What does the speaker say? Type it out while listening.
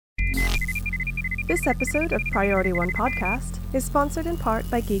This episode of Priority One Podcast is sponsored in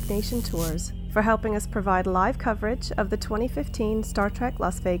part by Geek Nation Tours for helping us provide live coverage of the 2015 Star Trek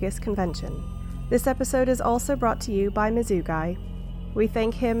Las Vegas convention. This episode is also brought to you by Mizugai. We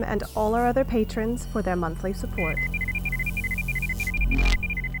thank him and all our other patrons for their monthly support.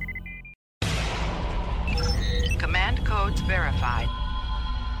 Command codes verified.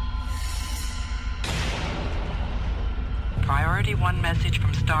 Priority 1 message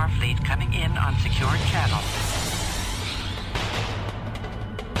from Starfleet coming in on secured channel.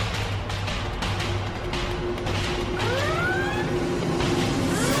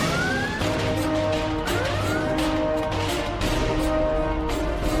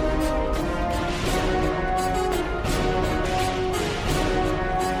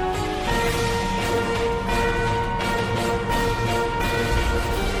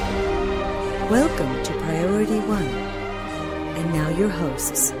 Welcome to Priority One. And now your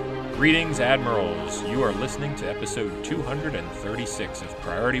hosts. Greetings, Admirals. You are listening to episode 236 of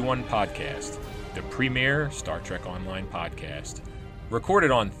Priority One Podcast, the premier Star Trek Online podcast. Recorded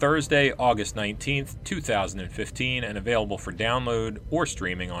on Thursday, August 19th, 2015, and available for download or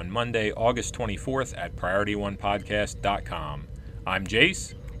streaming on Monday, August 24th at PriorityOnePodcast.com. I'm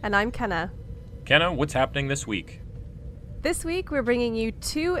Jace. And I'm Kenna. Kenna, what's happening this week? This week, we're bringing you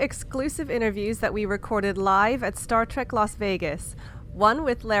two exclusive interviews that we recorded live at Star Trek Las Vegas. One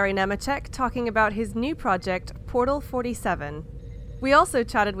with Larry Nemecek talking about his new project, Portal 47. We also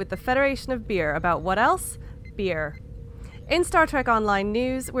chatted with the Federation of Beer about what else? Beer. In Star Trek Online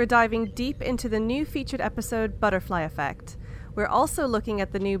news, we're diving deep into the new featured episode, Butterfly Effect. We're also looking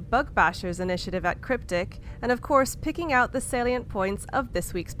at the new Bug Bashers initiative at Cryptic, and of course, picking out the salient points of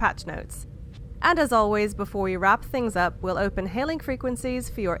this week's patch notes. And as always, before we wrap things up, we'll open hailing frequencies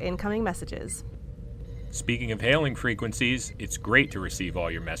for your incoming messages. Speaking of hailing frequencies, it's great to receive all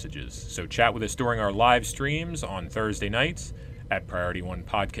your messages. So chat with us during our live streams on Thursday nights at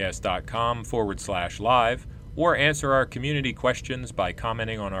PriorityOnePodcast.com/live, or answer our community questions by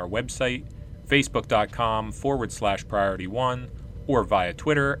commenting on our website, Facebook.com/PriorityOne, or via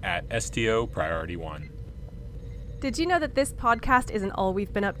Twitter at STO Priority One. Did you know that this podcast isn't all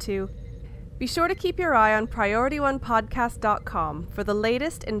we've been up to? Be sure to keep your eye on PriorityOnePodcast.com for the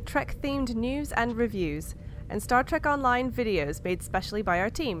latest in Trek-themed news and reviews, and Star Trek Online videos made specially by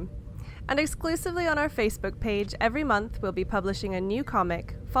our team. And exclusively on our Facebook page, every month we'll be publishing a new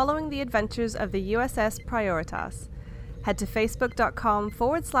comic following the adventures of the USS Prioritas. Head to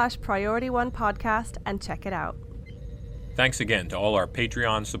Facebook.com/PriorityOnePodcast and check it out. Thanks again to all our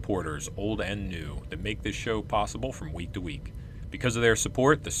Patreon supporters, old and new, that make this show possible from week to week. Because of their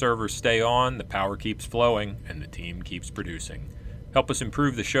support, the servers stay on, the power keeps flowing, and the team keeps producing. Help us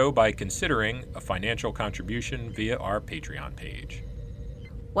improve the show by considering a financial contribution via our Patreon page.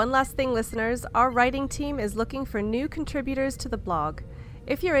 One last thing, listeners, our writing team is looking for new contributors to the blog.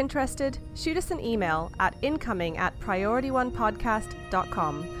 If you're interested, shoot us an email at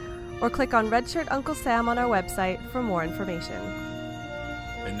incoming@PriorityOnePodcast.com or click on Redshirt Uncle Sam on our website for more information.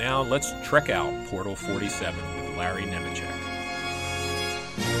 And now let's trek out Portal 47 with Larry Nemecek.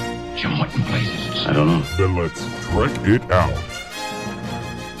 Jim, what in places? I don't know. Then let's trek it out.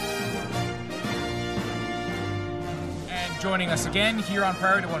 And joining us again here on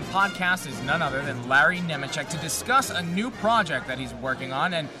Priority One Podcast is none other than Larry Nemecek to discuss a new project that he's working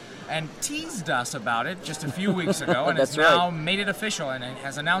on and teased us about it just a few weeks ago and has now made it official and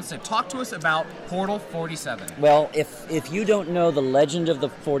has announced it. Talk to us about Portal 47. Well, if you don't know the legend of the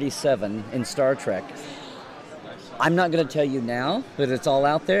 47 in Star Trek, I'm not going to tell you now that it's all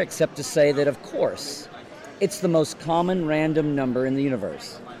out there, except to say that, of course, it's the most common random number in the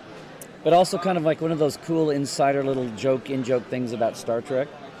universe. But also kind of like one of those cool insider little in-joke things about Star Trek.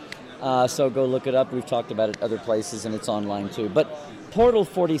 So go look it up. We've talked about it other places, and it's online too. But Portal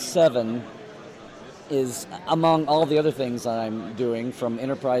 47 is, among all the other things that I'm doing, from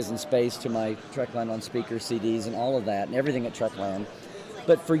Enterprise in Space to my Trekland on Speaker CDs and all of that, and everything at Trekland.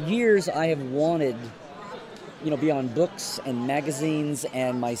 But for years, I have wanted, beyond books and magazines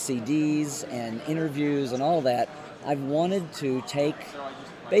and my CDs and interviews and all that, I've wanted to take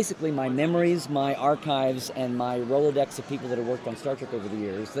basically my memories, my archives, and my Rolodex of people that have worked on Star Trek over the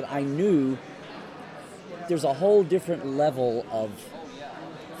years that I knew there's a whole different level of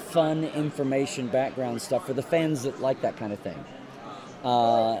fun information, background stuff for the fans that like that kind of thing.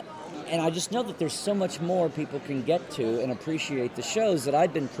 And I just know that there's so much more people can get to and appreciate the shows that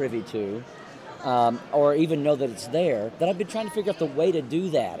I've been privy to, or even know that it's there, that I've been trying to figure out the way to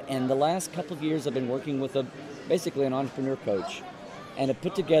do that. And the last couple of years I've been working with basically an entrepreneur coach, and have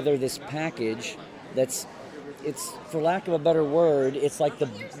put together this package that's it's for lack of a better word, it's like the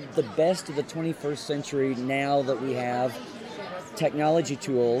best of the 21st century now that we have technology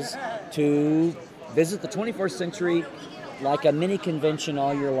tools to visit the 21st century like a mini convention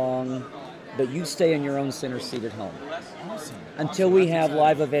all year long, but you stay in your own center seat at home. Awesome. Until we have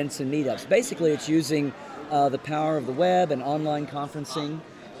live events and meetups. Basically, it's using the power of the web and online conferencing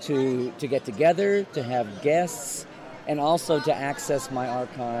to get together, to have guests, and also to access my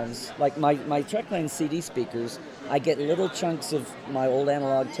archives. Like my Trekland CD speakers, I get little chunks of my old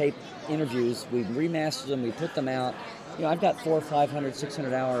analog tape interviews. We remastered them, we put them out. You know, I've got 400, 500,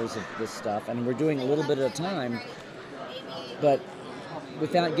 600 hours of this stuff, and we're doing a little bit at a time. But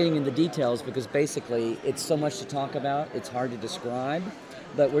without getting into details, because basically it's so much to talk about, it's hard to describe.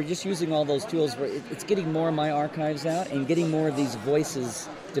 But we're just using all those tools where it's getting more of my archives out and getting more of these voices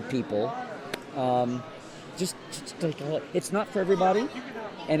to people. It's not for everybody,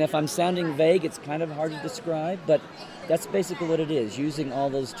 and if I'm sounding vague, it's kind of hard to describe, but that's basically what it is, using all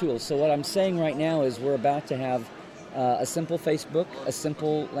those tools. So what I'm saying right now is we're about to have a simple Facebook, a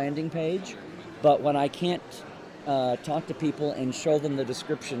simple landing page, but when I can't talk to people and show them the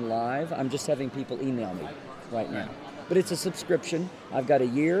description live, I'm just having people email me right now. But it's a subscription. I've got a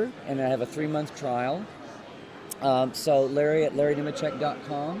year, and I have a 3-month trial. So Larry at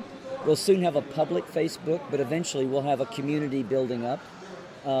LarryNemecek.com. We'll soon have a public Facebook, but eventually we'll have a community building up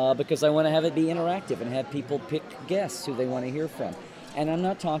because I want to have it be interactive and have people pick guests who they want to hear from. And I'm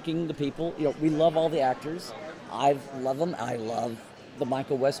not talking to people, you know, we love all the actors. I love them. I love the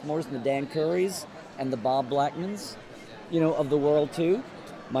Michael Westmores and the Dan Currys and the Bob Blackmans, you know, of the world too.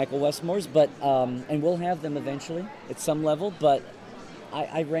 Michael Westmores, but and we'll have them eventually at some level. But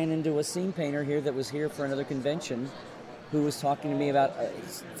I ran into a scene painter here that was here for another convention, who was talking to me about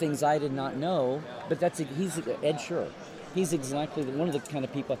things I did not know. But he's Ed Shearer. He's exactly one of the kind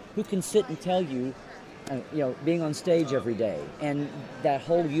of people who can sit and tell you, you know, being on stage every day, and that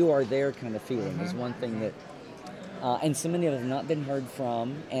whole "you are there" kind of feeling is one thing that. And so many of them have not been heard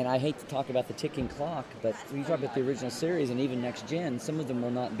from, and I hate to talk about the ticking clock, but when you talk about the original series and even Next Gen, some of them will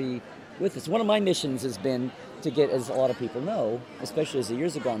not be with us. One of my missions has been to get, as a lot of people know, especially as the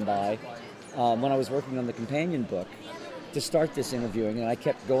years have gone by, when I was working on the companion book, to start this interviewing, and I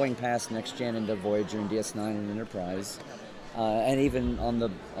kept going past Next Gen into Voyager and DS9 and Enterprise, and even on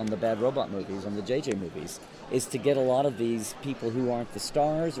the Bad Robot movies, on the JJ movies, is to get a lot of these people who aren't the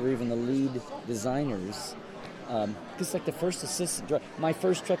stars or even the lead designers. Because like the first assistant, my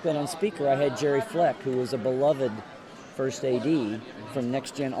first Trekland on speaker, I had Jerry Fleck, who was a beloved first AD from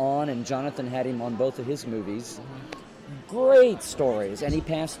Next Gen on, and Jonathan had him on both of his movies. Great stories, and he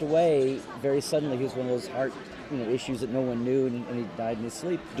passed away very suddenly. He was one of those heart, issues that no one knew, and he died in his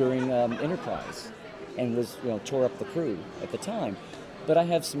sleep during Enterprise, and was, tore up the crew at the time. But I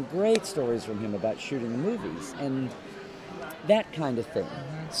have some great stories from him about shooting the movies and that kind of thing.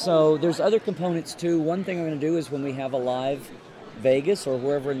 So there's other components too. One thing I'm going to do is when we have a live Vegas or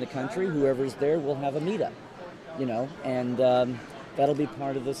wherever in the country, whoever's there, we'll have a meetup, and that'll be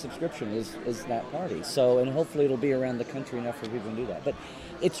part of the subscription is that party. So, and hopefully it'll be around the country enough for people to do that. But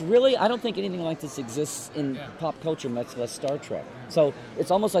it's really, I don't think anything like this exists in pop culture, much less Star Trek. So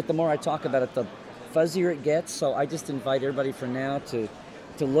it's almost like the more I talk about it, the fuzzier it gets. So I just invite everybody for now to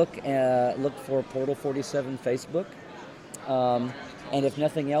look for Portal 47 Facebook. And if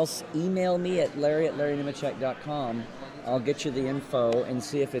nothing else, email me at larry@larrynemecek.com. I'll get you the info and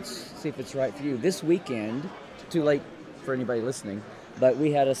see if it's right for you. This weekend, too late for anybody listening, but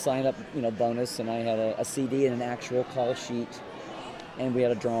we had a sign up, bonus, and I had a CD and an actual call sheet, and we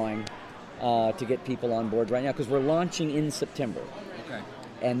had a drawing to get people on board right now because we're launching in September. Okay.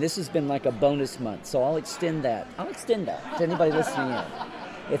 And this has been like a bonus month, so I'll extend that to anybody listening in.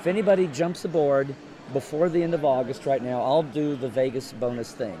 If anybody jumps aboard before the end of August right now, I'll do the Vegas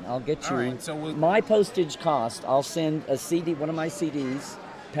bonus thing. I'll get you my postage cost. I'll send a CD, one of my CDs,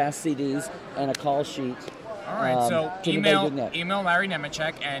 past CDs, and a call sheet. All right, so email Larry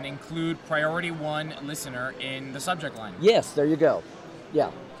Nemecek and include Priority 1 listener in the subject line. Yes, there you go.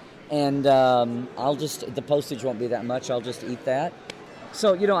 Yeah. And the postage won't be that much. I'll just eat that.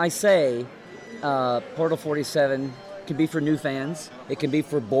 So, I say Portal 47 can be for new fans. It can be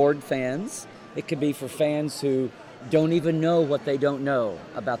for bored fans. It could be for fans who don't even know what they don't know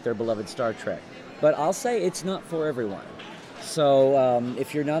about their beloved Star Trek. But I'll say it's not for everyone. So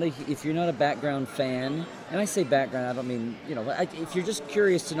if you're not a background fan, and I say background, I don't mean, if you're just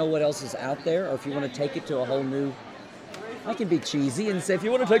curious to know what else is out there, or if you want to take it to a whole new, I can be cheesy and say if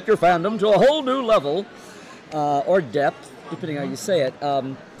you want to take your fandom to a whole new level, or depth, depending on how you say it,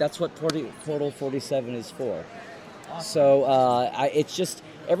 that's what Portal 47 is for. Awesome. So it's just,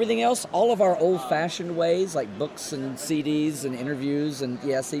 Everything else, all of our old-fashioned ways, like books and CDs and interviews, and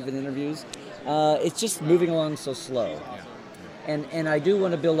yes, even interviews, it's just moving along so slow. And I do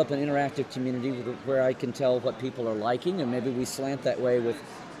want to build up an interactive community where I can tell what people are liking, and maybe we slant that way with,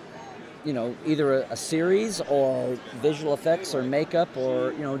 either a series or visual effects or makeup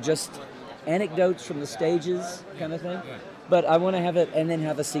or, just anecdotes from the stages kind of thing. But I want to have it, and then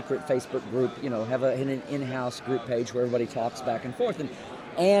have a secret Facebook group, have an in-house group page where everybody talks back and forth.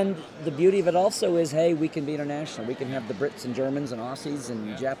 And the beauty of it also is, hey, we can be international. We can have the Brits and Germans and Aussies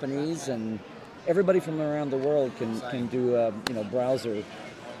and Japanese, and everybody from around the world can do, browser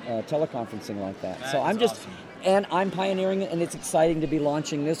teleconferencing like that. So I'm just, awesome. And I'm pioneering it, and it's exciting to be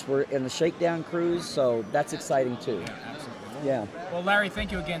launching this. We're in the Shakedown cruise, so that's exciting too. Yeah. Well, Larry,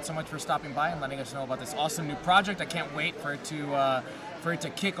 thank you again so much for stopping by and letting us know about this awesome new project. I can't wait for it to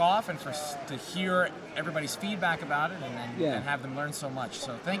kick off and to hear everybody's feedback about it and have them learn so much.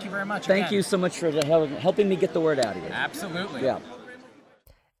 So thank you very much. Thank you so much for helping me get the word out of it. Absolutely. Yeah.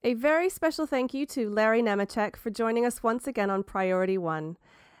 A very special thank you to Larry Nemecek for joining us once again on Priority One.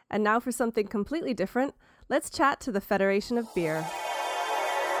 And now for something completely different, let's chat to the Federation of Beer.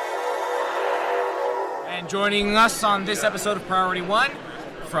 And joining us on this episode of Priority One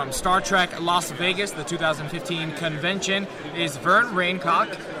from Star Trek Las Vegas, the 2015 convention, is Vern Raincock,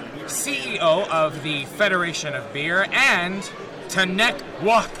 CEO of the Federation of Beer, and Tanek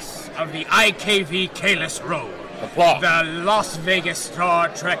Wax of the IKV Kalis Row, the Las Vegas Star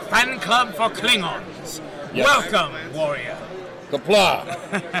Trek fan club for Klingons. Yes. Welcome, Warrior.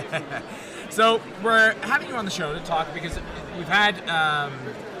 Kapla. So we're having you on the show to talk because we've had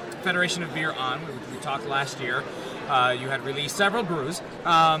Federation of Beer on. We talked last year. You had released several brews,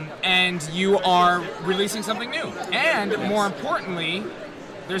 and you are releasing something new. And more importantly,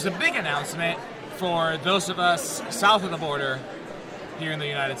 there's a big announcement for those of us south of the border here in the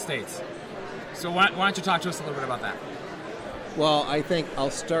United States. So why don't you talk to us a little bit about that? Well, I think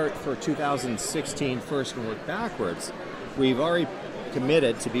I'll start for 2016 first and work backwards. We've already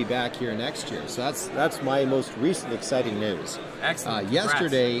committed to be back here next year, so that's my most recent exciting news. Excellent.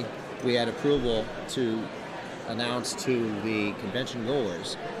 Yesterday, we had approval to announce to the convention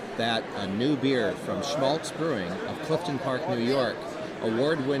goers that a new beer from Schmaltz Brewing of Clifton Park, New York,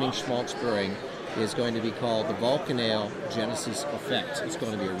 award-winning Schmaltz Brewing, is going to be called the Vulcan Ale Genesis Effect. It's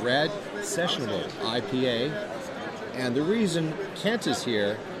going to be a red, sessionable IPA. And the reason Kent is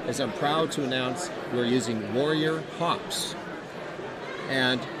here is I'm proud to announce we're using Warrior hops.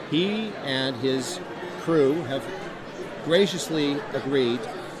 And he and his crew have graciously agreed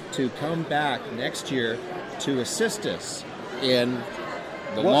to come back next year to assist us in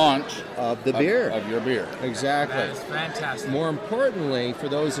the launch of the beer. Of your beer. Exactly. That is fantastic. More importantly, for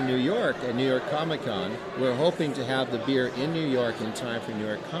those in New York at New York Comic Con, we're hoping to have the beer in New York in time for New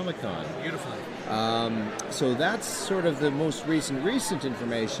York Comic Con. Beautiful. So that's sort of the most recent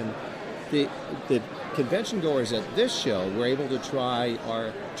information. The convention goers at this show were able to try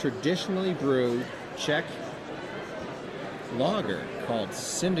our traditionally brewed Czech lager called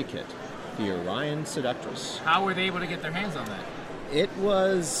Syndicate, the Orion Seductress. How were they able to get their hands on that? It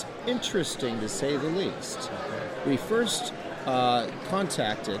was interesting, to say the least. We first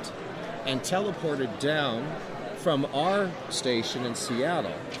contacted and teleported down from our station in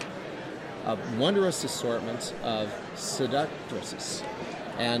Seattle a wondrous assortment of seductresses.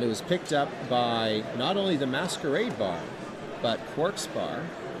 And it was picked up by not only the Masquerade Bar, but Quark's Bar.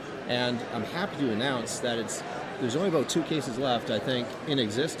 And I'm happy to announce that there's only about 2 cases left, I think, in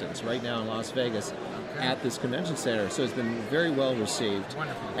existence right now in Las Vegas at this convention center. So it's been very well received.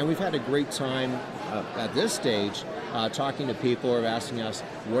 Wonderful. And we've had a great time at this stage talking to people who are asking us,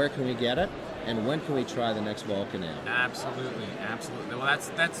 where can we get it? And when can we try the next Vulcan Ale? Absolutely, absolutely. Well,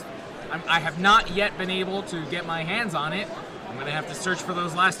 I have not yet been able to get my hands on it. I'm going to have to search for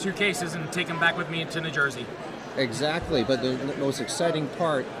those last 2 cases and take them back with me to New Jersey. Exactly, but the most exciting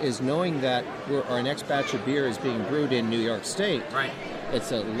part is knowing that our next batch of beer is being brewed in New York State. Right.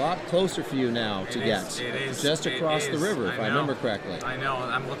 It's a lot closer for you now to get. It is. Just across the river, if I remember correctly. I know.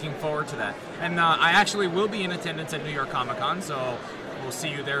 I'm looking forward to that. And I actually will be in attendance at New York Comic Con, so we'll see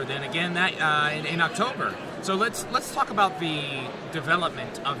you there then again in October. So let's talk about the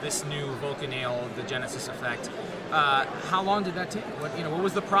development of this new Vulcan Ale, the Genesis Effect. How long did that take? What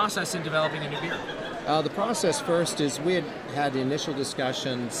was the process in developing a new beer? The process first is we had initial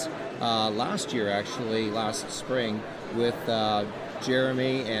discussions last spring, with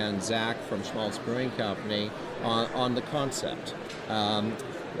Jeremy and Zach from Schmaltz Brewing Company on the concept.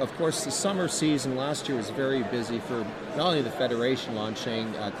 of course, the summer season last year was very busy for not only the Federation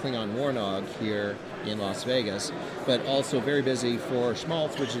launching Klingon Warnog here in Las Vegas, but also very busy for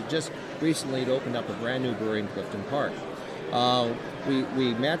Schmaltz, which had just recently opened up a brand new brewery in Clifton Park.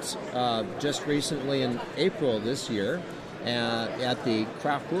 We met just recently in April this year at the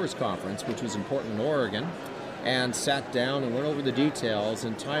Craft Brewers Conference, which was in Portland, Oregon, and sat down and went over the details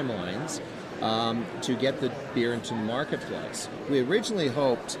and timelines to get the beer into the marketplace. We originally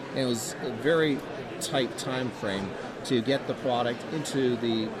hoped, and it was a very tight time frame, to get the product into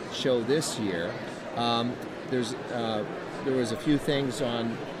the show this year. There was a few things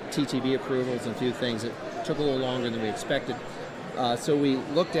on TTB approvals and a few things that took a little longer than we expected. So we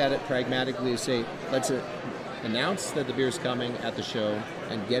looked at it pragmatically to say, let's announce that the beer's coming at the show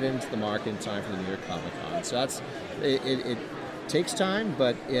and get into the market in time for the New York Comic Con. So that's it takes time,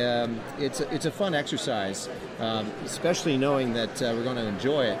 but it's a fun exercise, especially knowing that we're going to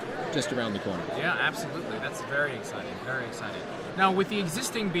enjoy it just around the corner. Yeah, absolutely. That's very exciting. Very exciting. Now, with the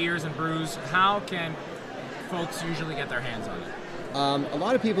existing beers and brews, how can folks usually get their hands on it? A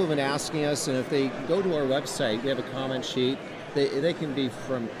lot of people have been asking us, and if they go to our website, we have a comment sheet. They can be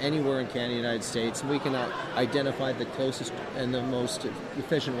from anywhere in Canada, United States, and we can identify the closest and the most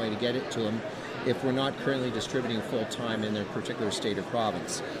efficient way to get it to them if we're not currently distributing full-time in their particular state or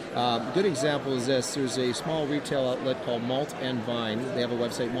province. A good example is this. There's a small retail outlet called Malt and Vine. They have a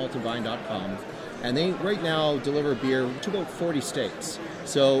website, maltandvine.com, and they right now deliver beer to about 40 states.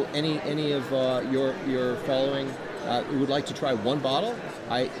 So any of your following who would like to try one bottle,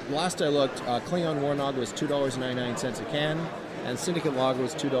 last I looked, Klingon Warnog was $2.99 a can, and Syndicate Lager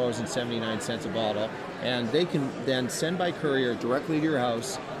was $2.79 a bottle. And they can then send by courier directly to your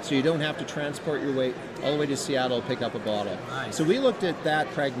house, so you don't have to transport your way all the way to Seattle to pick up a bottle. Nice. So we looked at that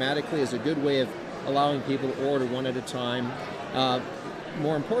pragmatically as a good way of allowing people to order one at a time.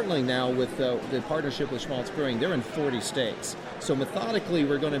 More importantly now, with the partnership with Schmaltz Brewing, they're in 40 states. So methodically,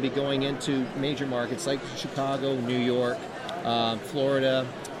 we're going to be going into major markets like Chicago, New York, Florida,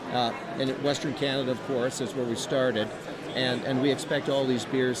 and Western Canada, of course, is where we started. And we expect all these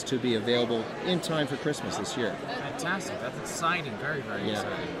beers to be available in time for Christmas this year. Fantastic. That's exciting. Very, very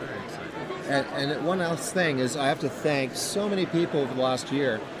exciting. Very exciting. And one last thing is I have to thank so many people over the last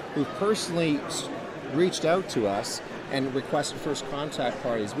year who personally reached out to us and requested first contact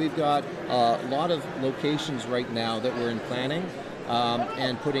parties. We've got a lot of locations right now that we're in planning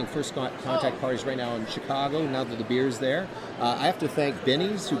and putting first contact parties right now in Chicago, now that the beer's there. I have to thank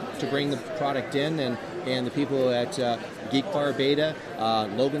Binny's to bring the product in, and the people at Geek Bar Beta,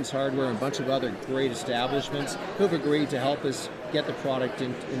 Logan's Hardware, and a bunch of other great establishments who have agreed to help us get the product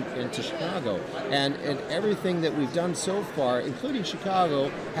into Chicago. And everything that we've done so far, including Chicago,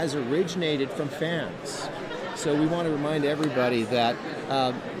 has originated from fans. So we want to remind everybody that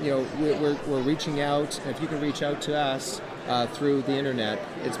we're reaching out. And if you can reach out to us through the internet,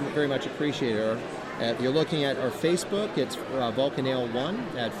 it's very much appreciated. If you're looking at our Facebook, it's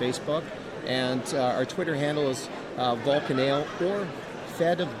Vulcanale1 at Facebook, and our Twitter handle is Vulcanale or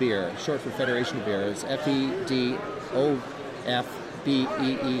Fed of Beer, short for Federation of Beer. It's FEDOFBEER.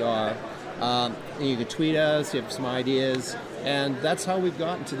 And you can tweet us, you have some ideas, and that's how we've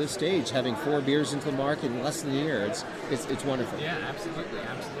gotten to this stage, having 4 beers into the market in less than a year. It's wonderful. Yeah, absolutely.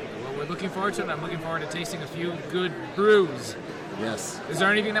 Well, we're looking forward to it. I'm looking forward to tasting a few good brews. Yes. Is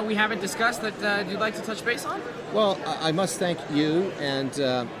there anything that we haven't discussed that you'd like to touch base on? Well, I must thank you and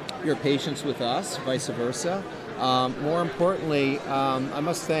your patience with us, vice versa. More importantly, I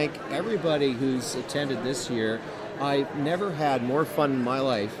must thank everybody who's attended this year. I've never had more fun in my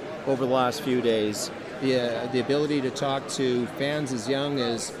life over the last few days. The ability to talk to fans as young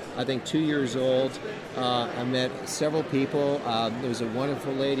as, I think, 2 years old. I met several people. There was a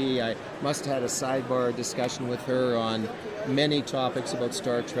wonderful lady. I must have had a sidebar discussion with her on many topics about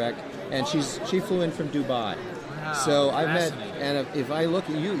Star Trek. And she flew in from Dubai. Wow, so I met, and if I look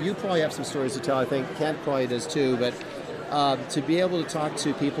at you probably have some stories to tell. I think Kent probably does too. But to be able to talk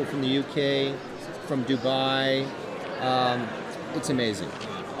to people from the UK, from Dubai, it's amazing.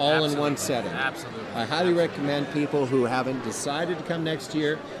 All Absolutely. in one setting. Absolutely. I highly recommend people who haven't decided to come next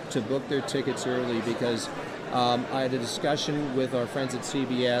year to book their tickets early, because I had a discussion with our friends at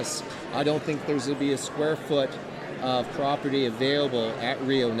CBS. I don't think there's going to be a square foot of property available at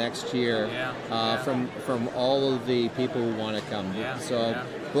Rio next year from all of the people who want to come.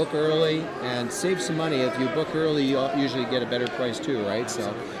 Book early and save some money. If you book early, you usually get a better price too, right?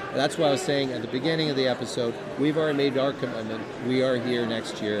 So that's what I was saying at the beginning of the episode. We've already made our commitment. We are here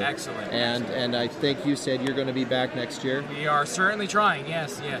next year. Excellent. And I think you said you're going to be back next year? We are certainly trying,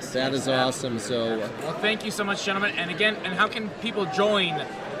 yes. That is awesome. So, well, thank you so much, gentlemen. And again, how can people join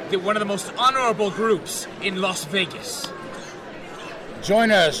one of the most honorable groups in Las Vegas?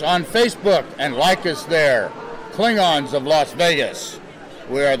 Join us on Facebook and like us there. Klingons of Las Vegas.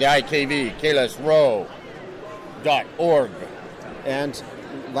 We are the IKV, KLSRO.org. And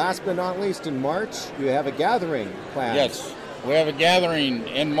last but not least, in March, you have a gathering planned. Yes, we have a gathering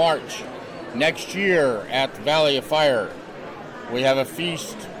in March next year at the Valley of Fire. We have a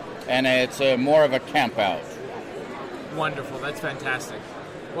feast, and it's more of a camp out. Wonderful, that's fantastic.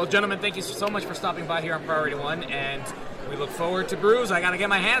 Well, gentlemen, thank you so much for stopping by here on Priority One, and we look forward to brews. I got to get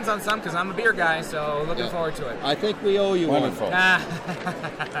my hands on some because I'm a beer guy, so looking forward to it. I think we owe you Wonderful. one.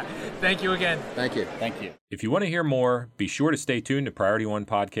 Thank you again. Thank you. Thank you. If you want to hear more, be sure to stay tuned to Priority One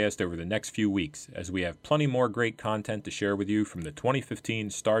Podcast over the next few weeks, as we have plenty more great content to share with you from the 2015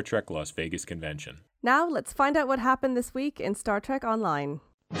 Star Trek Las Vegas convention. Now, let's find out what happened this week in Star Trek Online.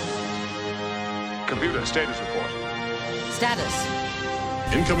 Computer status report. Status.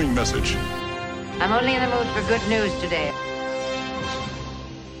 Incoming message. I'm only in the mood for good news today.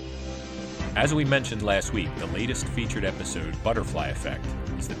 As we mentioned last week, the latest featured episode, Butterfly Effect,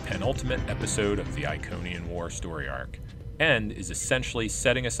 is the penultimate episode of the Iconian War story arc, and is essentially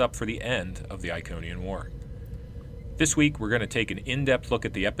setting us up for the end of the Iconian War. This week, we're going to take an in-depth look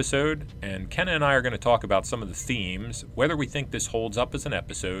at the episode, and Kenna and I are going to talk about some of the themes, whether we think this holds up as an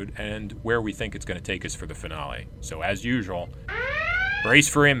episode, and where we think it's going to take us for the finale. So as usual, brace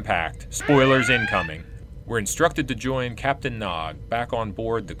for impact. Spoilers incoming. We're instructed to join Captain Nog back on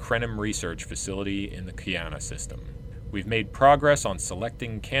board the Krenim research facility in the Kiana system. We've made progress on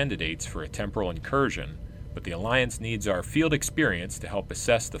selecting candidates for a temporal incursion, but the Alliance needs our field experience to help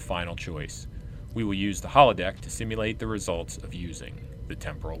assess the final choice. We will use the holodeck to simulate the results of using the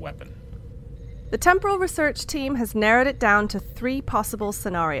temporal weapon. The temporal research team has narrowed it down to 3 possible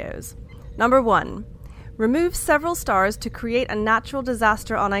scenarios. Number 1. Remove several stars to create a natural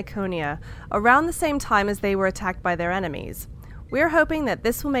disaster on Iconia around the same time as they were attacked by their enemies. We are hoping that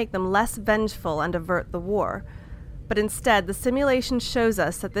this will make them less vengeful and avert the war. But instead, the simulation shows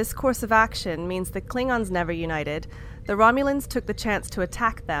us that this course of action means the Klingons never united, the Romulans took the chance to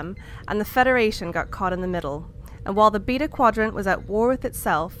attack them, and the Federation got caught in the middle. And while the Beta Quadrant was at war with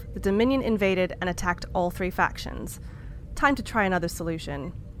itself, the Dominion invaded and attacked all 3 factions. Time to try another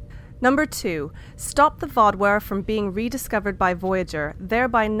solution. Number 2, stop the Vodware from being rediscovered by Voyager,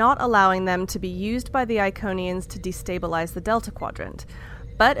 thereby not allowing them to be used by the Iconians to destabilize the Delta Quadrant.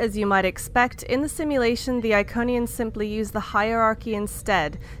 But as you might expect, in the simulation, the Iconians simply use the hierarchy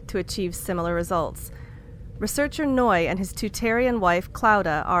instead to achieve similar results. Researcher Noy and his Tutarian wife,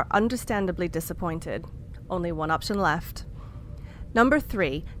 Claudia, are understandably disappointed. Only one option left. Number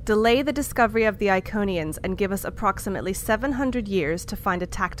 3, delay the discovery of the Iconians and give us approximately 700 years to find a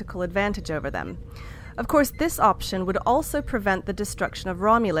tactical advantage over them. Of course, this option would also prevent the destruction of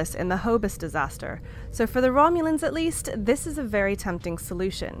Romulus in the Hobus disaster, so for the Romulans at least, this is a very tempting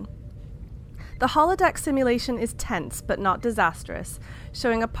solution. The holodeck simulation is tense but not disastrous,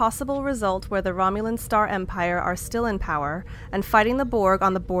 showing a possible result where the Romulan Star Empire are still in power and fighting the Borg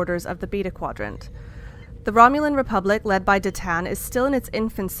on the borders of the Beta Quadrant. The Romulan Republic, led by Detan, is still in its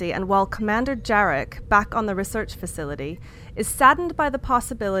infancy, and while Commander Jarek, back on the research facility, is saddened by the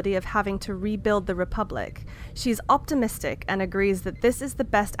possibility of having to rebuild the Republic, she's optimistic and agrees that this is the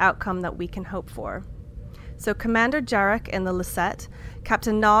best outcome that we can hope for. So Commander Jarek in the Lucette,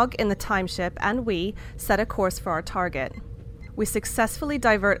 Captain Nog in the Timeship, and we set a course for our target. We successfully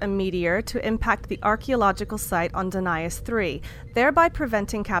divert a meteor to impact the archaeological site on Denias 3, thereby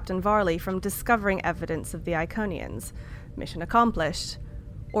preventing Captain Varley from discovering evidence of the Iconians. Mission accomplished.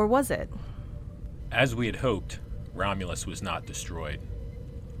 Or was it? As we had hoped, Romulus was not destroyed,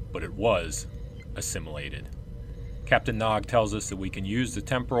 but it was assimilated. Captain Nog tells us that we can use the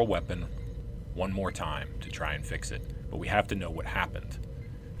temporal weapon one more time to try and fix it, but we have to know what happened.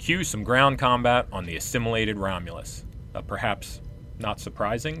 Cue some ground combat on the assimilated Romulus. A perhaps not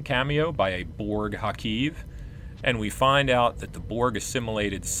surprising cameo by a Borg Hakiv, and we find out that the Borg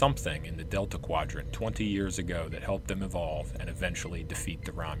assimilated something in the Delta Quadrant 20 years ago that helped them evolve and eventually defeat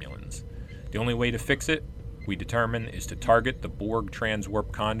the Romulans. The only way to fix it, we determine, is to target the Borg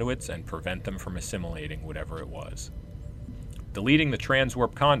transwarp conduits and prevent them from assimilating whatever it was. Deleting the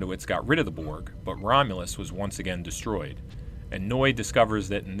transwarp conduits got rid of the Borg, but Romulus was once again destroyed. And Noi discovers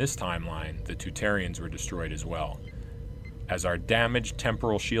that in this timeline, the Tutarians were destroyed as well. As our damaged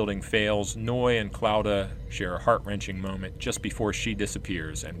temporal shielding fails, Noi and Claudia share a heart-wrenching moment just before she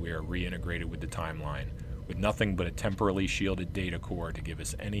disappears and we are reintegrated with the timeline, with nothing but a temporally shielded data core to give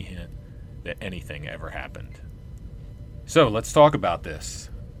us any hint that anything ever happened. So let's talk about this.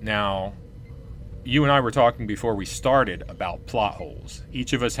 Now, you and I were talking before we started about plot holes.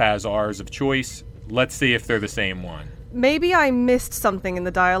 Each of us has ours of choice. Let's see if they're the same one. Maybe I missed something in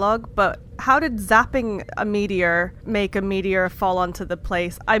the dialogue, but how did zapping a meteor make a meteor fall onto the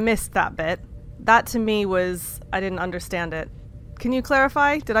place? I missed that bit. That to me I didn't understand it. Can you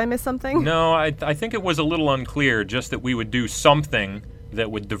clarify? Did I miss something? No, I think it was a little unclear, just that we would do something that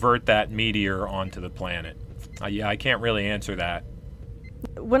would divert that meteor onto the planet. Yeah, I can't really answer that.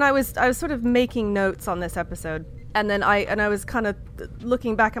 When I was sort of making notes on this episode, and then I was kind of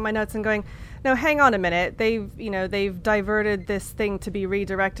looking back at my notes and going, no, hang on a minute. They've diverted this thing to be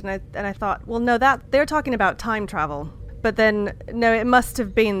redirected, and I thought, well, no, that they're talking about time travel. But then, no, it must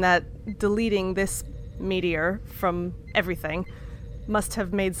have been that deleting this meteor from everything must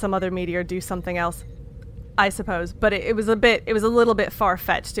have made some other meteor do something else, I suppose. But it was a little bit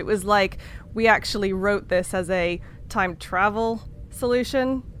far-fetched. It was like we actually wrote this as a time travel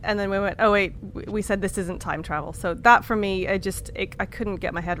solution, and then we went, oh wait, we said this isn't time travel. So that for me, I couldn't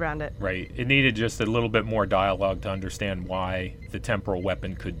get my head around it. Right. It needed just a little bit more dialogue to understand why the temporal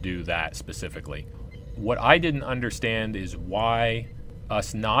weapon could do that specifically. What I didn't understand is why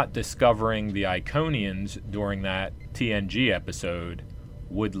us not discovering the Iconians during that TNG episode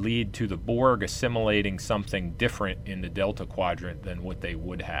would lead to the Borg assimilating something different in the Delta Quadrant than what they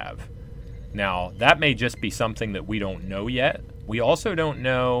would have. Now, that may just be something that we don't know yet. We also don't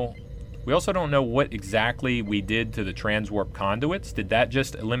know what exactly we did to the transwarp conduits. Did that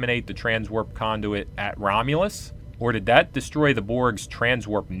just eliminate the transwarp conduit at Romulus? Or did that destroy the Borg's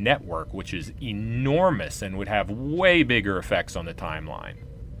transwarp network, which is enormous and would have way bigger effects on the timeline?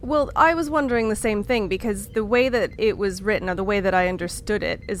 Well, I was wondering the same thing, because the way that it was written, or the way that I understood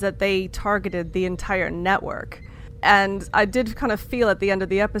it, is that they targeted the entire network. And I did kind of feel at the end of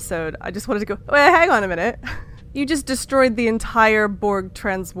the episode, I just wanted to go, wait, hang on a minute. You just destroyed the entire Borg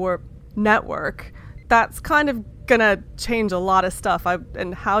transwarp network. That's kind of gonna change a lot of stuff.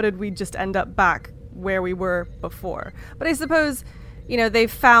 And how did we just end up back where we were before? But I suppose,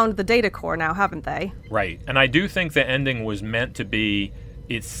 they've found the data core now, haven't they? Right. And I do think the ending was meant to be,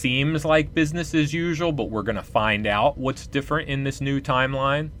 it seems like business as usual, but we're going to find out what's different in this new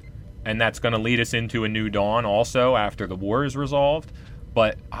timeline. And that's going to lead us into a new dawn also after the war is resolved.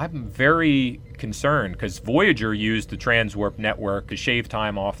 But I'm very concerned because Voyager used the transwarp network to shave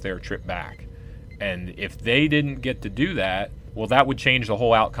time off their trip back. And if they didn't get to do that, well, that would change the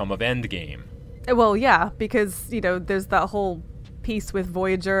whole outcome of Endgame. Well, yeah, because, there's that whole piece with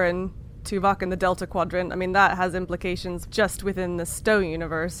Voyager and Tuvok and the Delta Quadrant. I mean, that has implications just within the Stowe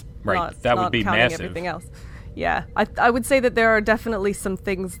universe. Right, that would be massive. Everything else. Yeah, I would say that there are definitely some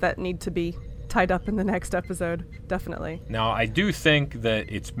things that need to be tied up in the next episode. Definitely. Now, I do think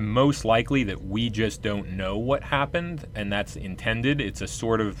that it's most likely that we just don't know what happened, and that's intended. It's a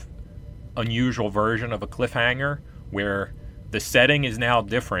sort of unusual version of a cliffhanger where the setting is now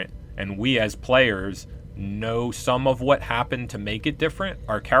different, and we as players know some of what happened to make it different.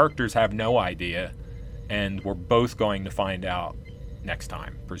 Our characters have no idea, and we're both going to find out next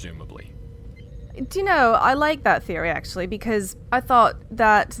time, presumably. Do you know, I like that theory, actually, because I thought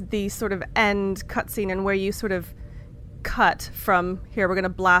that the sort of end cutscene and where you sort of cut from, here, we're going to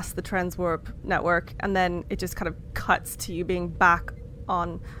blast the transwarp network, and then it just kind of cuts to you being back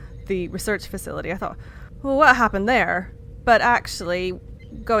on the research facility. I thought, well, what happened there? But actually,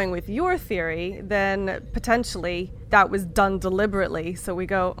 going with your theory, then potentially that was done deliberately. So we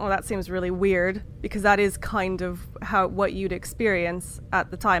go, oh, that seems really weird, because that is kind of what you'd experience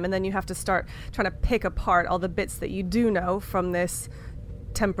at the time. And then you have to start trying to pick apart all the bits that you do know from this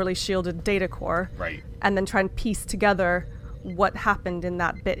temporally shielded data core. Right. And then try and piece together what happened in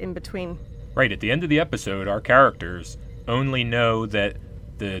that bit in between. Right. At the end of the episode, our characters only know that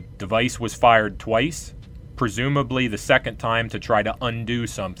the device was fired twice, presumably the second time to try to undo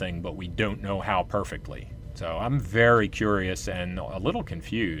something, but we don't know how perfectly. So I'm very curious and a little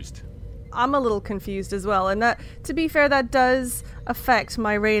confused. I'm a little confused as well, and that, to be fair, that does affect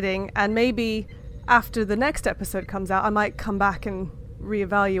my rating, and maybe after the next episode comes out, I might come back and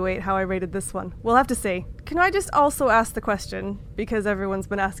reevaluate how I rated this one. We'll have to see. Can I just also ask the question, because everyone's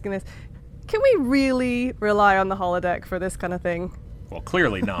been asking this, can we really rely on the holodeck for this kind of thing? Well,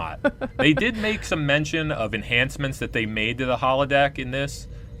 clearly not. They did make some mention of enhancements that they made to the holodeck in this.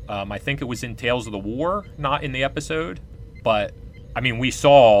 I think it was in Tales of the War, not in the episode. But, I mean, we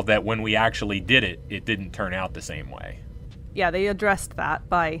saw that when we actually did it, it didn't turn out the same way. Yeah, they addressed that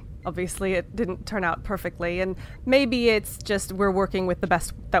by, obviously, it didn't turn out perfectly. And maybe it's just we're working with the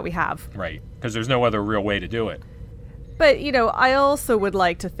best that we have. Right, because there's no other real way to do it. But, I also would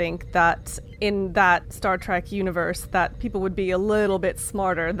like to think that in that Star Trek universe that people would be a little bit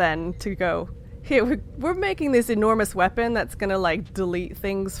smarter than to go, here, we're making this enormous weapon that's going to, delete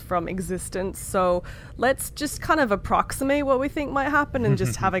things from existence, so let's just kind of approximate what we think might happen and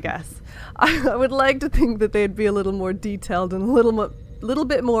just have a guess. I would like to think that they'd be a little more detailed and a little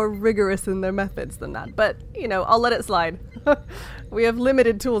bit more rigorous in their methods than that. But, I'll let it slide. We have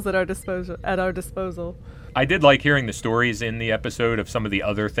limited tools at our disposal. I did like hearing the stories in the episode of some of the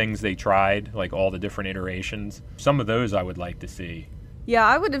other things they tried, like all the different iterations. Some of those I would like to see. Yeah,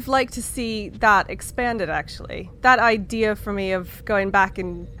 I would have liked to see that expanded, actually. That idea for me of going back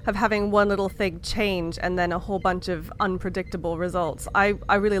and of having one little thing change and then a whole bunch of unpredictable results. I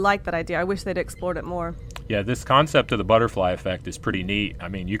really like that idea. I wish they'd explored it more. Yeah, this concept of the butterfly effect is pretty neat. I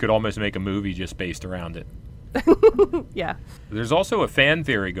mean, you could almost make a movie just based around it. Yeah. There's also a fan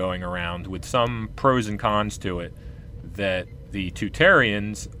theory going around with some pros and cons to it that the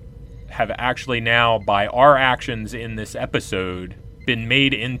Tutarians have actually now, by our actions in this episode, been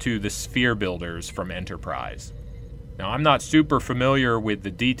made into the sphere builders from Enterprise. Now, I'm not super familiar with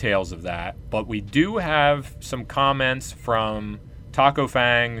the details of that, but we do have some comments from Taco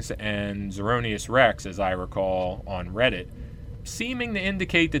Fangs and Zeronius Rex, as I recall, on Reddit, seeming to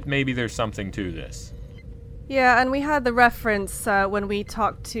indicate that maybe there's something to this. Yeah, and we had the reference when we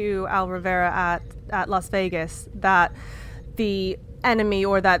talked to Al Rivera at Las Vegas that the enemy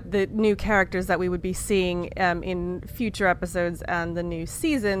or that the new characters that we would be seeing in future episodes and the new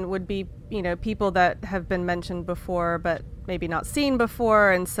season would be, people that have been mentioned before but maybe not seen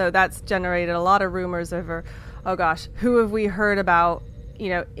before. And so that's generated a lot of rumors over, oh gosh, who have we heard about,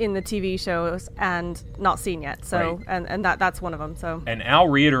 in the TV shows and not seen yet. So, right. and that's one of them. So, and Al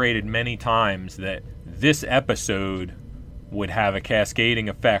reiterated many times that this episode would have a cascading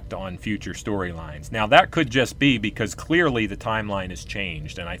effect on future storylines. Now, that could just be because clearly the timeline has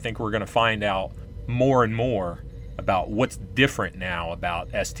changed, and I think we're going to find out more and more about what's different now about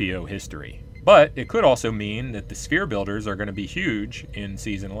STO history. But it could also mean that the sphere builders are going to be huge in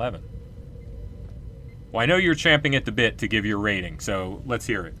Season 11. Well, I know you're champing at the bit to give your rating, so let's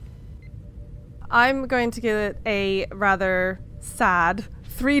hear it. I'm going to give it a rather sad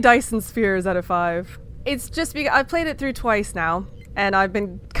 3 Dyson spheres out of 5. It's just because I've played it through twice now, and I've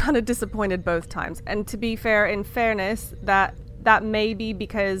been kind of disappointed both times. And to be fair, in fairness, that may be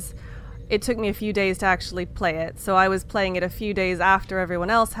because it took me a few days to actually play it. So I was playing it a few days after everyone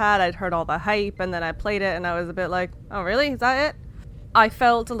else had. I'd heard all the hype, and then I played it, and I was a bit like, oh, really? Is that it? I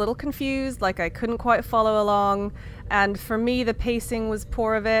felt a little confused, like I couldn't quite follow along. And for me, the pacing was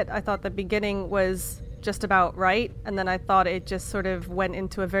poor of it. I thought the beginning was just about right, and then I thought it just sort of went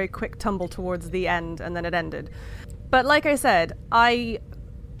into a very quick tumble towards the end, and then it ended. But like I said, I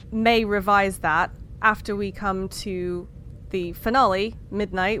may revise that after we come to the finale,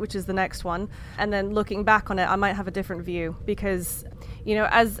 Midnight, which is the next one, and then looking back on it, I might have a different view, because,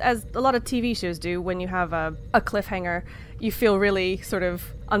 as a lot of TV shows do, when you have a cliffhanger, you feel really sort of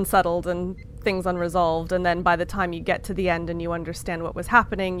unsettled and things unresolved, and then by the time you get to the end and you understand what was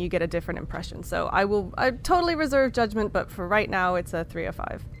happening, you get a different impression. So I totally reserve judgment, but for right now, it's a 3 of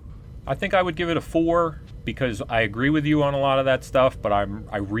 5. I think I would give it a 4 because I agree with you on a lot of that stuff, but I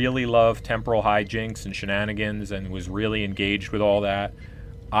really love temporal hijinks and shenanigans and was really engaged with all that.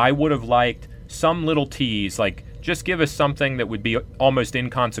 I would have liked some little tease, like just give us something that would be almost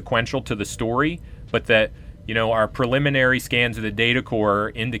inconsequential to the story, but that, our preliminary scans of the data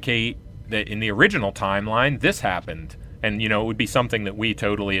core indicate that in the original timeline, this happened. And, it would be something that we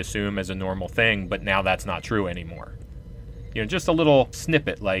totally assume as a normal thing, but now that's not true anymore. Just a little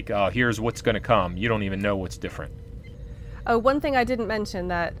snippet like, here's what's going to come. You don't even know what's different. One thing I didn't mention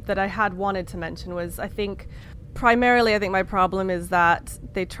that I had wanted to mention was I think my problem is that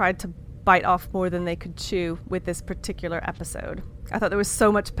they tried to bite off more than they could chew with this particular episode. I thought there was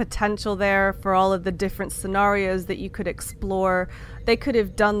so much potential there for all of the different scenarios that you could explore. They could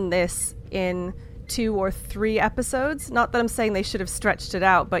have done this in 2 or 3 episodes. Not that I'm saying they should have stretched it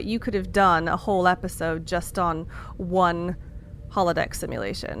out, but you could have done a whole episode just on one holodeck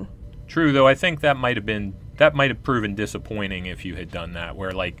simulation. True, though I think that might have proven disappointing if you had done that,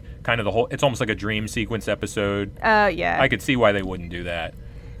 where kind of it's almost like a dream sequence episode. Yeah. I could see why they wouldn't do that.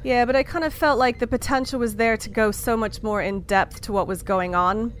 Yeah, but I kind of felt like the potential was there to go so much more in depth to what was going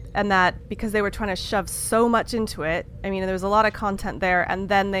on, and that because they were trying to shove so much into it, I mean, there was a lot of content there, and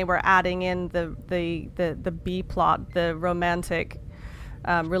then they were adding in the B plot, the romantic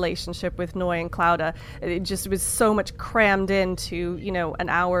relationship with Noi and Clouda. It just was so much crammed into, an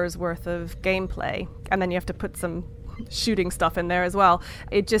hour's worth of gameplay, and then you have to put some shooting stuff in there as well.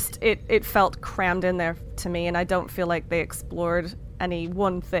 It felt crammed in there to me, and I don't feel like they explored any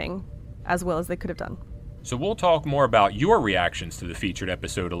one thing as well as they could have done. So we'll talk more about your reactions to the featured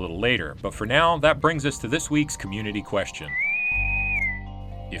episode a little later, but for now, that brings us to this week's community question.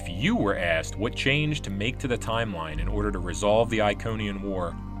 If you were asked what change to make to the timeline in order to resolve the Iconian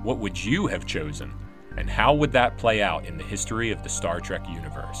War, what would you have chosen? And how would that play out in the history of the Star Trek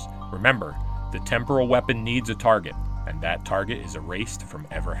universe? Remember, the temporal weapon needs a target, and that target is erased from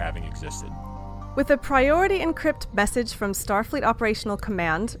ever having existed. With a priority encrypt message from Starfleet Operational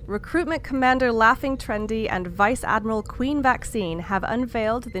Command, Recruitment Commander Laughing Trendy and Vice Admiral Queen Vaccine have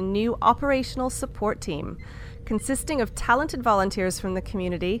unveiled the new Operational Support Team. Consisting of talented volunteers from the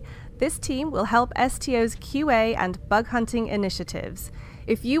community, this team will help STO's QA and bug hunting initiatives.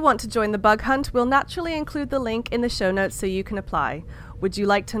 If you want to join the bug hunt, we'll naturally include the link in the show notes so you can apply. Would you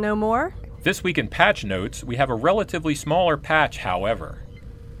like to know more? This week in patch notes, we have a relatively smaller patch, however.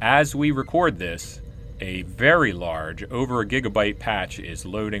 As we record this, a very large, over a gigabyte patch is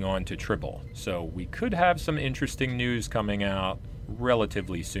loading onto Tribble, so we could have some interesting news coming out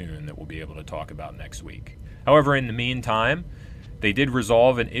relatively soon that we'll be able to talk about next week. However, in the meantime, they did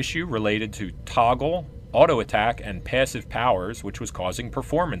resolve an issue related to toggle, auto attack, and passive powers, which was causing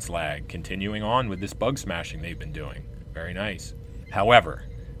performance lag, continuing on with this bug smashing they've been doing. Very nice. However,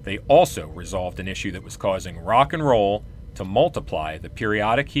 they also resolved an issue that was causing rock and roll to multiply the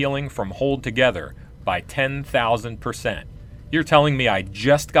periodic healing from Hold Together by 10,000%. You're telling me I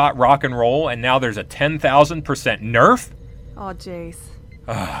just got rock and roll and now there's a 10,000% nerf? Oh, jeez.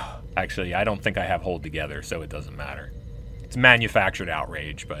 Actually, I don't think I have Hold Together, so it doesn't matter. It's manufactured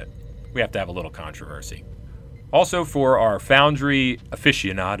outrage, but we have to have a little controversy. Also, for our Foundry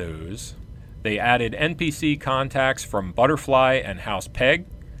aficionados, they added NPC contacts from Butterfly and House Peg,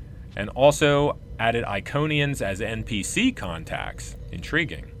 and also added Iconians as NPC contacts.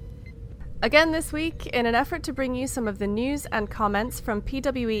 Intriguing. Again this week, in an effort to bring you some of the news and comments from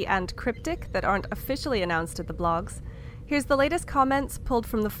PWE and Cryptic that aren't officially announced at the blogs, here's the latest comments pulled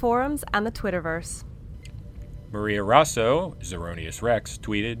from the forums and the Twitterverse. Maria Rosso, Zeronius Rex,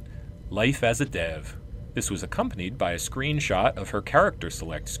 tweeted, "Life as a dev." This was accompanied by a screenshot of her character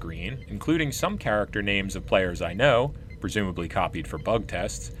select screen, including some character names of players I know, presumably copied for bug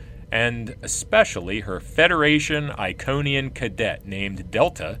tests, and especially her Federation Iconian cadet named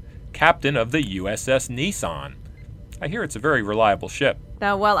Delta, captain of the USS Nissan. I hear it's a very reliable ship.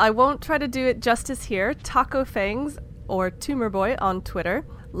 Now, while I won't try to do it justice here, Taco Fangs, or Tumor Boy on Twitter,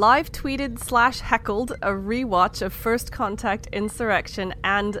 live tweeted / heckled a rewatch of First Contact, Insurrection,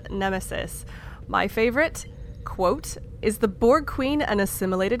 and Nemesis. My favorite, quote, is the Borg Queen an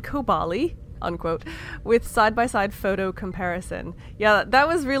assimilated Kobali? Unquote, with side-by-side photo comparison. Yeah, that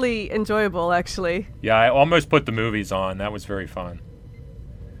was really enjoyable, actually. Yeah, I almost put the movies on. That was very fun.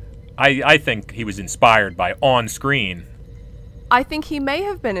 I think he was inspired by On-Screen. I think he may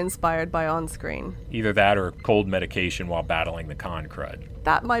have been inspired by On-Screen. Either that or cold medication while battling the con crud.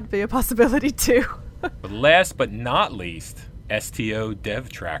 That might be a possibility, too. But last but not least, STO Dev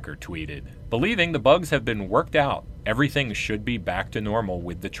Tracker tweeted, "Believing the bugs have been worked out, everything should be back to normal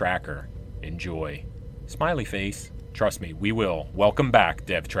with the tracker. Enjoy." Smiley face. Trust me, we will. Welcome back,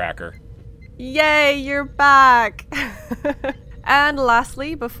 Dev Tracker. Yay, you're back! And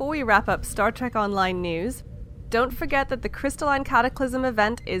lastly, before we wrap up Star Trek Online news, don't forget that the Crystalline Cataclysm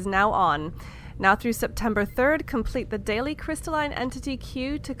event is now on. Now through September 3rd, complete the daily Crystalline Entity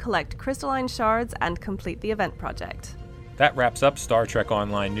queue to collect crystalline shards and complete the event project. That wraps up Star Trek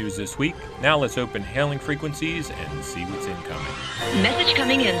Online news this week. Now let's open hailing frequencies and see what's incoming. Message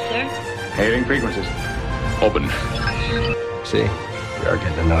coming in, sir. Hailing frequencies. Open. See, we are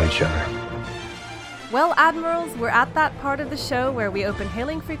getting to know each other. Well, Admirals, we're at that part of the show where we open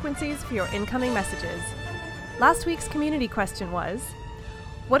hailing frequencies for your incoming messages. Last week's community question was,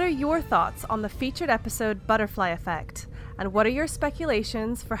 what are your thoughts on the featured episode Butterfly Effect? And what are your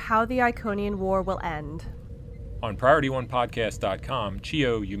speculations for how the Iconian War will end? On PriorityOnePodcast.com,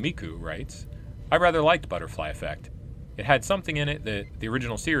 Chio Yumiku writes, "I rather liked Butterfly Effect. It had something in it that the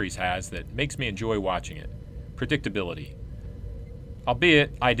original series has that makes me enjoy watching it. Predictability.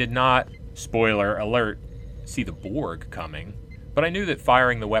 Albeit, I did not, spoiler alert, see the Borg coming, but I knew that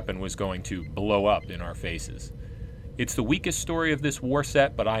firing the weapon was going to blow up in our faces. It's the weakest story of this war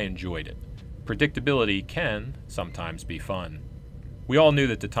set, but I enjoyed it. Predictability can sometimes be fun. We all knew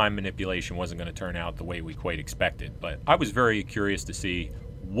that the time manipulation wasn't going to turn out the way we quite expected, but I was very curious to see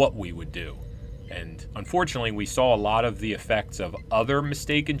what we would do. And unfortunately, we saw a lot of the effects of other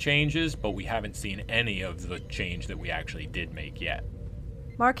mistaken changes, but we haven't seen any of the change that we actually did make yet.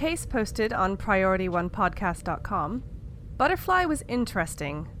 Mark Hayes posted on PriorityOnePodcast.com, Butterfly was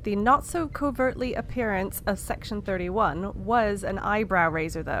interesting. The not-so-covertly appearance of Section 31 was an eyebrow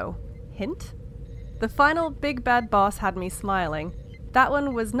raiser, though. Hint? The final big bad boss had me smiling. That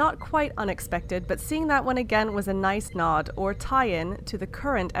one was not quite unexpected, but seeing that one again was a nice nod, or tie-in, to the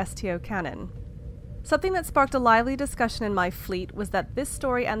current STO canon. Something that sparked a lively discussion in my fleet was that this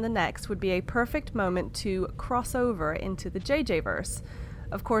story and the next would be a perfect moment to cross over into the JJ-verse.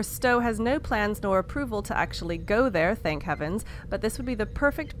 Of course, Stowe has no plans nor approval to actually go there, thank heavens, but this would be the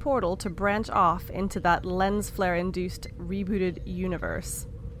perfect portal to branch off into that lens flare-induced rebooted universe.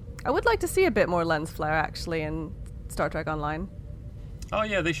 I would like to see a bit more lens flare, actually, in Star Trek Online. Oh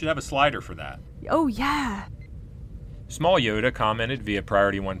yeah, they should have a slider for that. Oh yeah! Small Yoda commented via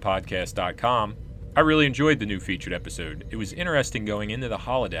PriorityOnePodcast.com, I really enjoyed the new featured episode. It was interesting going into the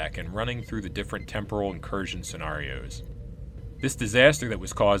holodeck and running through the different temporal incursion scenarios. This disaster that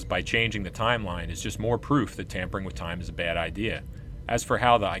was caused by changing the timeline is just more proof that tampering with time is a bad idea. As for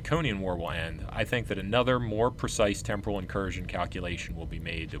how the Iconian War will end, I think that another more precise temporal incursion calculation will be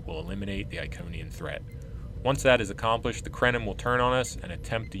made that will eliminate the Iconian threat. Once that is accomplished, the Krenim will turn on us and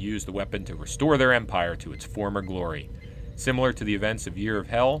attempt to use the weapon to restore their empire to its former glory. Similar to the events of Year of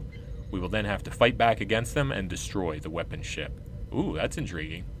Hell, we will then have to fight back against them and destroy the weapon ship. Ooh, that's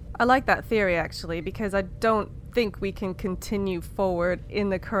intriguing. I like that theory, actually, because I don't think we can continue forward in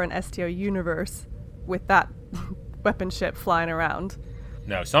the current STO universe with that weapon ship flying around.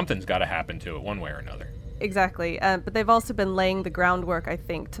 No, something's got to happen to it one way or another. Exactly, but they've also been laying the groundwork, I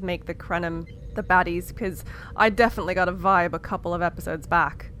think, to make the Krenim the baddies, because I definitely got a vibe a couple of episodes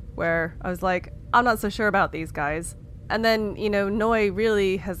back where I was like, I'm not so sure about these guys. And then, Noi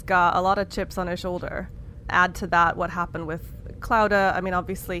really has got a lot of chips on his shoulder. Add to that what happened with Claudia. I mean,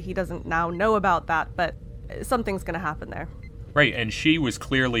 obviously he doesn't now know about that, but something's going to happen there. Right, and she was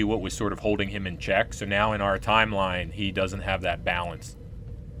clearly what was sort of holding him in check, so now in our timeline, he doesn't have that balance.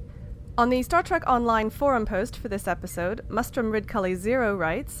 On the Star Trek Online forum post for this episode, Mustrum Ridcully 0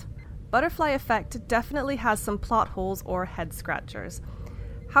 writes, Butterfly Effect definitely has some plot holes or head scratchers.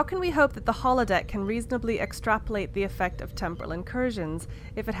 How can we hope that the holodeck can reasonably extrapolate the effect of temporal incursions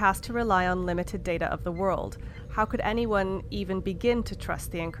if it has to rely on limited data of the world? How could anyone even begin to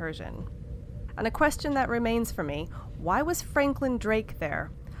trust the incursion? And a question that remains for me, why was Franklin Drake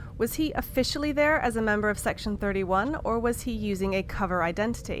there? Was he officially there as a member of Section 31, or was he using a cover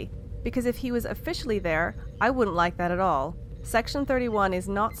identity? Because if he was officially there, I wouldn't like that at all. Section 31 is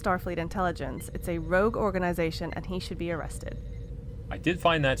not Starfleet intelligence, it's a rogue organization, and he should be arrested. I did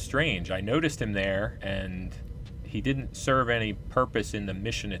find that strange. I noticed him there, and he didn't serve any purpose in the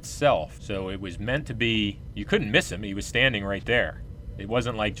mission itself. So it was meant to be, you couldn't miss him, he was standing right there. It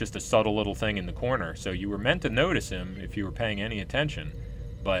wasn't like just a subtle little thing in the corner, so you were meant to notice him if you were paying any attention.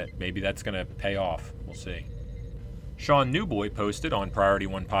 But maybe that's going to pay off. We'll see. Sean Newboy posted on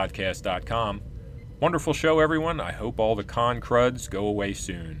PriorityOnePodcast.com, Wonderful show, everyone. I hope all the con cruds go away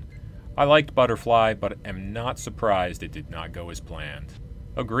soon. I liked Butterfly, but am not surprised it did not go as planned.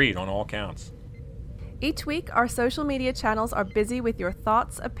 Agreed on all counts. Each week, our social media channels are busy with your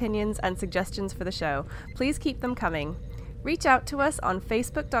thoughts, opinions, and suggestions for the show. Please keep them coming. Reach out to us on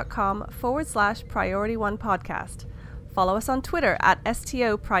Facebook.com/PriorityOnePodcast. Follow us on Twitter at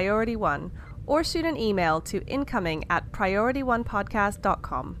STOPriority1, or shoot an email to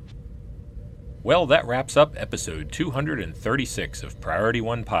incoming@PriorityOnePodcast.com. Well, that wraps up episode 236 of Priority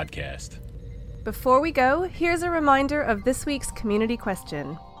One Podcast. Before we go, here's a reminder of this week's community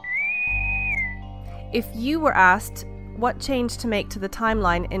question. If you were asked what change to make to the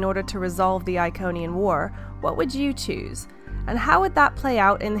timeline in order to resolve the Iconian War, what would you choose? And how would that play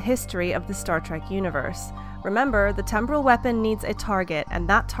out in the history of the Star Trek universe? Remember, the temporal weapon needs a target, and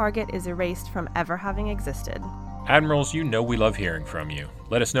that target is erased from ever having existed. Admirals, you know we love hearing from you.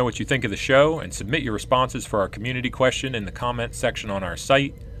 Let us know what you think of the show and submit your responses for our community question in the comment section on our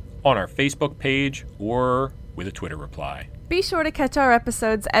site, on our Facebook page, or with a Twitter reply. Be sure to catch our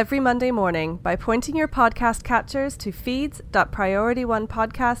episodes every Monday morning by pointing your podcast catchers to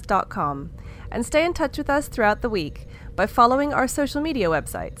feeds.PriorityOnePodcast.com, and stay in touch with us throughout the week by following our social media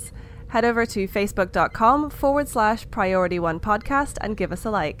websites. Head over to facebook.com/PriorityOnePodcast and give us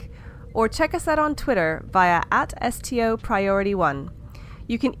a like. Or check us out on Twitter via @STOPriority1.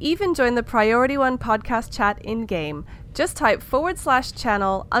 You can even join the Priority One podcast chat in-game. Just type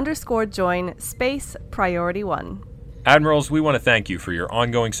 /channel_join space Priority One. Admirals, we want to thank you for your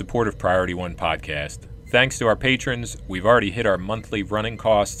ongoing support of Priority One podcast. Thanks to our patrons, we've already hit our monthly running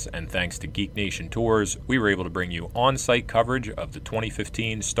costs, and thanks to Geek Nation Tours, we were able to bring you on-site coverage of the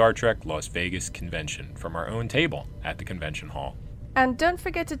 2015 Star Trek Las Vegas convention from our own table at the convention hall. And don't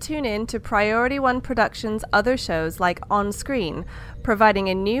forget to tune in to Priority One Productions' other shows like On Screen, providing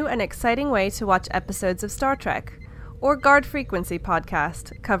a new and exciting way to watch episodes of Star Trek, or Guard Frequency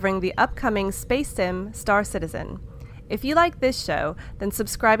podcast, covering the upcoming space sim Star Citizen. If you like this show, then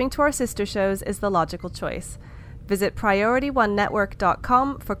subscribing to our sister shows is the logical choice. Visit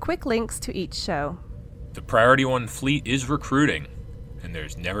PriorityOneNetwork.com for quick links to each show. The Priority One fleet is recruiting, and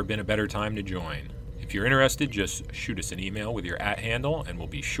there's never been a better time to join. If you're interested, just shoot us an email with your @handle, and we'll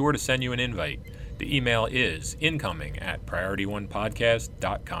be sure to send you an invite. The email is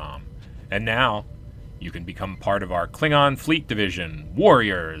incoming@PriorityOnePodcast.com. And now, you can become part of our Klingon Fleet Division,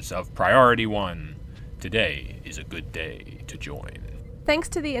 Warriors of Priority One. Today is a good day to join. Thanks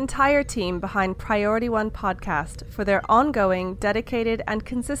to the entire team behind Priority One Podcast for their ongoing, dedicated, and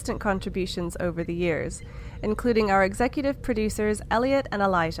consistent contributions over the years, including our executive producers Elliot and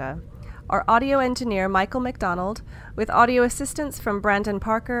Elijah, our audio engineer Michael McDonald, with audio assistance from Brandon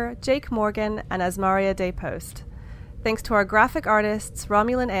Parker, Jake Morgan, and Asmaria Daypost. Thanks to our graphic artists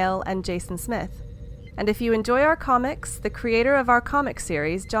Romulan Ale and Jason Smith. And if you enjoy our comics, the creator of our comic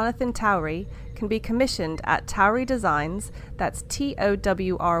series, Jonathan Towery, can be commissioned at Towery Designs, that's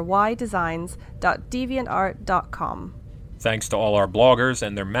TOWRY Designs.deviantart.com. Thanks to all our bloggers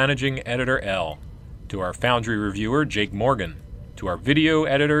and their managing editor, Elle. To our Foundry reviewer, Jake Morgan. To our video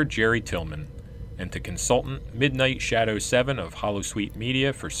editor, Jerry Tillman. And to consultant Midnight Shadow 7 of Holosuite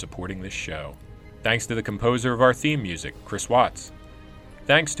Media for supporting this show. Thanks to the composer of our theme music, Chris Watts.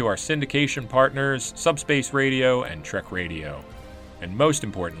 Thanks to our syndication partners, Subspace Radio and Trek Radio. And most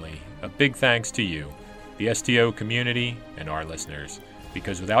importantly, a big thanks to you, the STO community, and our listeners,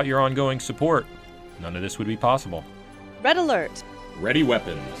 because without your ongoing support, none of this would be possible. Red alert. Ready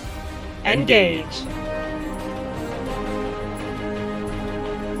weapons. Engage.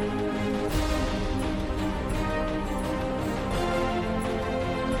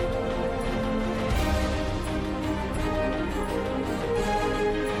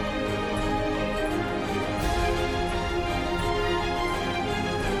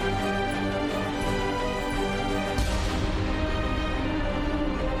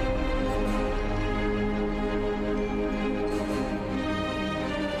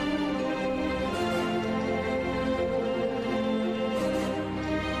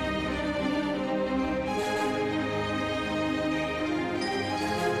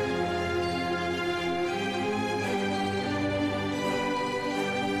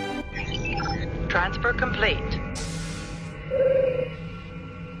 Transfer complete.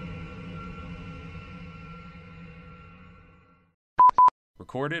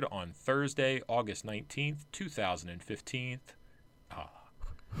 Recorded on Thursday, August 19th, 2015.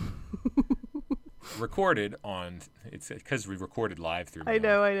 Recorded on... It's because we recorded live through... I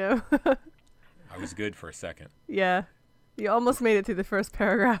know. I was good for a second. Yeah. You almost made it through the first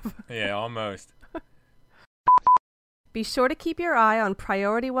paragraph. Yeah, almost. Be sure to keep your eye on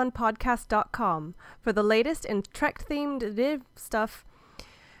PriorityOnePodcast.com for the latest in Trek-themed stuff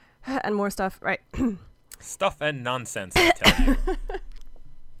and more stuff. Right. Stuff and nonsense, I tell you.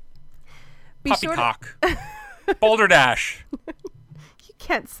 Poppycock. Boulder Dash. You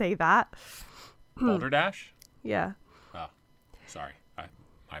can't say that. Boulder Dash? Yeah. Oh, sorry.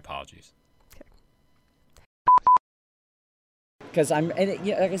 My apologies. Because like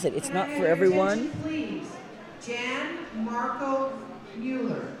I said, it's not for everyone. Please, Jan Marco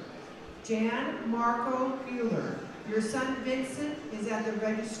Mueller. Jan Marco Mueller. Your son Vincent is at the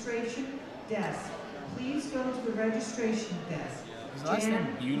registration desk. Please go to the registration desk. His last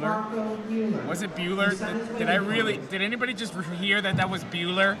name Bueller? Marco Mueller. Was it Bueller? Did anybody just hear that was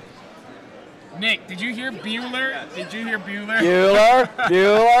Bueller? Nick, did you hear Bueller?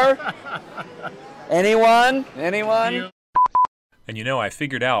 Bueller? Anyone? And you know, I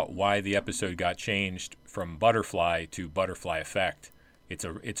figured out why the episode got changed from Butterfly to Butterfly Effect. It's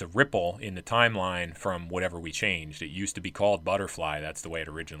a ripple in the timeline from whatever we changed. It used to be called Butterfly. That's the way it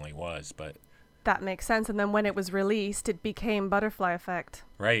originally was, but... That makes sense. And then when it was released, it became Butterfly Effect.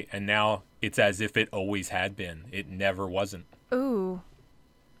 Right, and now it's as if it always had been. It never wasn't. Ooh.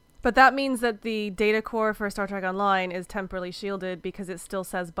 But that means that the data core for Star Trek Online is temporarily shielded because it still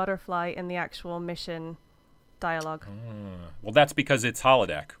says Butterfly in the actual mission dialogue. Well, that's because it's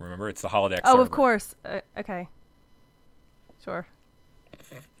holodeck. Remember, it's the holodeck server. Of course. Okay. Sure.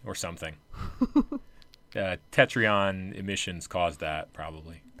 or something. Tetrion emissions caused that,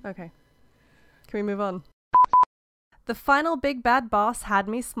 probably. Okay. Can we move on? The final big bad boss had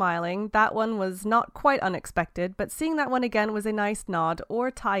me smiling. That one was not quite unexpected, but seeing that one again was a nice nod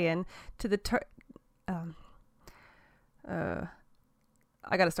or tie-in to the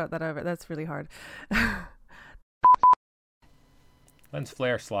I gotta start that over. That's really hard. Lens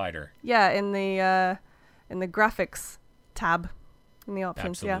flare slider. Yeah, in the graphics tab in the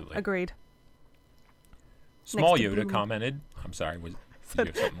options. Absolutely. Yeah, agreed. Small Yoda commented. I'm sorry. Did you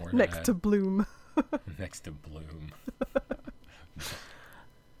have something more? Next to Bloom. Next to Bloom.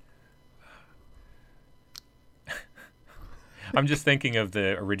 I'm just thinking of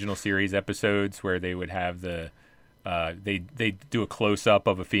the original series episodes where they would have the they do a close up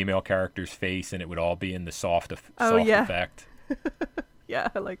of a female character's face and it would all be in the soft effect. Yeah,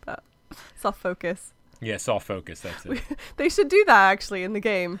 I like that. Soft focus. Yeah, soft focus. That's it. They should do that actually in the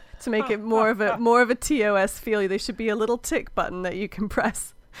game to make it more of a TOS feel. There should be a little tick button that you can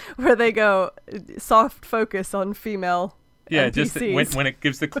press where they go soft focus on female. Yeah, NPCs. just when it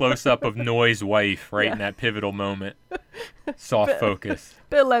gives the close up of Noi's wife in that pivotal moment. Soft focus.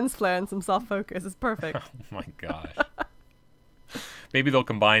 Bit of lens flare and some soft focus. It's perfect. Oh my gosh. Maybe they'll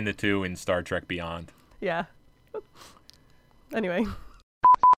combine the two in Star Trek Beyond. Yeah. Anyway.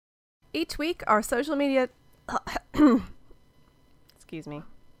 Each week, our social media... Excuse me.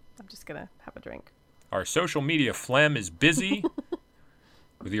 I'm just going to have a drink. Our social media phlegm is busy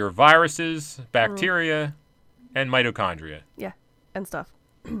with your viruses, bacteria, and mitochondria. Yeah, and stuff.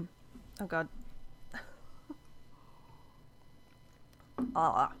 Oh, God.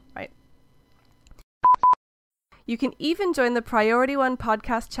 Right. You can even join the Priority One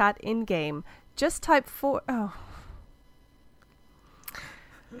podcast chat in-game. Just type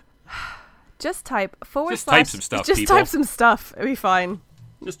Just type Just type some stuff, Just people. type some stuff. It'll be fine.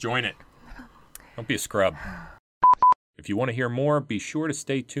 Just join it. Don't be a scrub. If you want to hear more, be sure to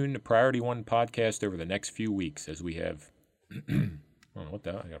stay tuned to Priority One Podcast over the next few weeks as we have... I don't know what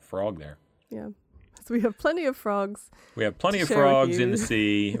the hell. I got a frog there. Yeah. So we have plenty of frogs. We have plenty of share with frogs you. in the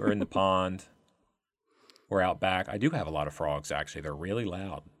sea or in the pond or out back. I do have a lot of frogs, actually. They're really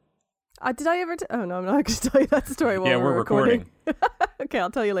loud. Did I ever... Oh, no, I'm not going to tell you that story while we're recording. Okay,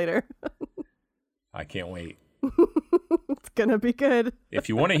 I'll tell you later. I can't wait. It's going to be good. If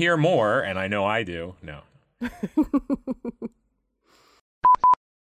you want to hear more, and I know I do, no.